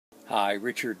Hi,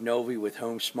 Richard Novi with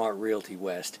Home Smart Realty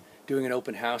West. Doing an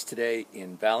open house today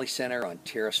in Valley Center on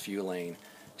Terrace View Lane.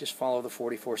 Just follow the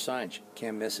 44 signs.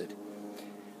 Can't miss it.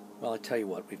 Well, I tell you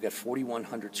what, we've got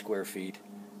 4,100 square feet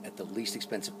at the least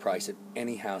expensive price of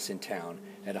any house in town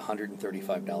at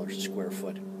 $135 a square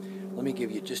foot. Let me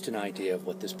give you just an idea of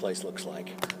what this place looks like.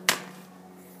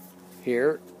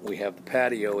 Here we have the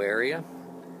patio area.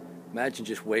 Imagine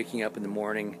just waking up in the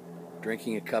morning,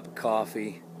 drinking a cup of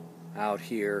coffee out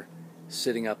here,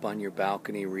 sitting up on your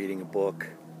balcony reading a book,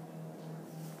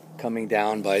 coming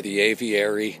down by the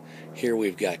aviary. Here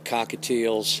we've got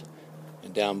cockatiels,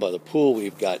 and down by the pool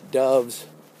we've got doves,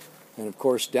 and of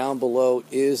course down below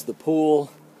is the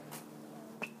pool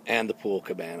and the pool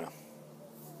cabana.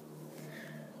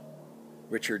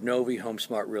 Richard Novi, Home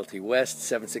Smart Realty West,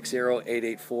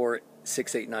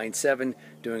 760-884-6897,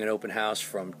 doing an open house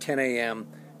from 10 a.m.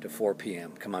 to 4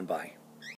 p.m. Come on by.